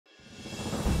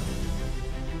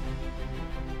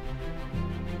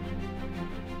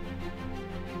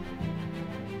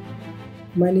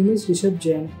My name is Rishabh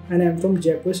Jain and I am from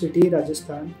Jaipur city,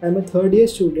 Rajasthan. I am a third year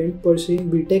student pursuing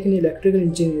BTech in Electrical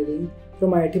Engineering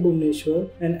from IIT Bhubaneswar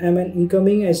and I am an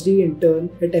incoming SDE intern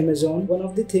at Amazon. One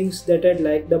of the things that I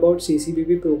liked about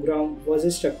CCBP program was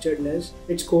its structuredness.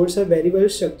 Its courses are very well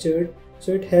structured,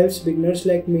 so it helps beginners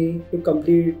like me to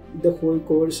complete the whole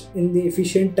course in the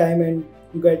efficient time and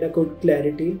get a good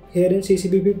clarity. Here in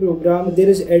CCBP program, there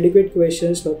is adequate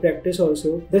questions for practice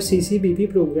also. The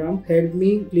CCBP program helped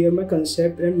me clear my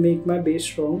concept and make my base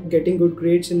strong, getting good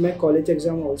grades in my college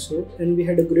exam also. And we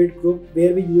had a great group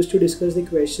where we used to discuss the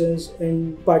questions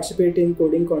and participate in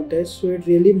coding contests. So it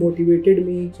really motivated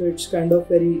me. So it's kind of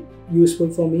very useful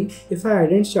for me. If I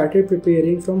hadn't started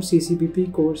preparing from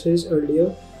CCBP courses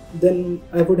earlier, then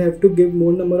I would have to give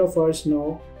more number of hours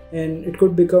now, and it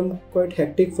could become quite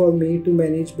hectic for me to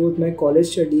manage both my college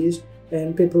studies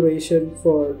and preparation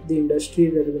for the industry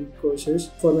relevant courses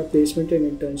for my placement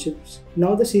and internships.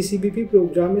 Now the CCBP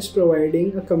program is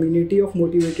providing a community of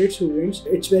motivated students.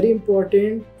 It's very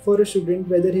important for a student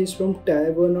whether he's from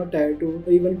Tier 1 or Tier 2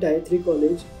 or even Tier 3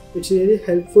 college. It's really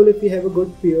helpful if we have a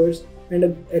good peers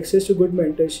and access to good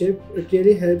mentorship. It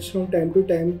really helps from time to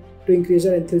time to increase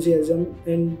our enthusiasm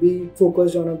and be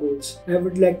focused on our goals. I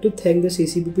would like to thank the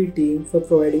CCBP team for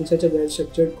providing such a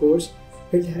well-structured course.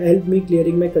 It helped me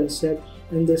clearing my concept,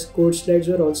 and the course slides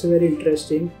were also very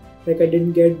interesting. Like, I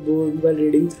didn't get bored while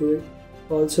reading through it.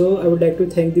 Also, I would like to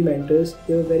thank the mentors.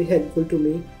 They were very helpful to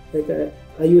me. Like,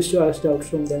 I used to ask doubts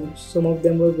from them. Some of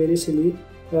them were very silly,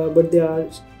 but they are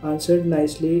answered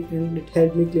nicely and it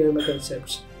helped me clear my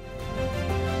concepts.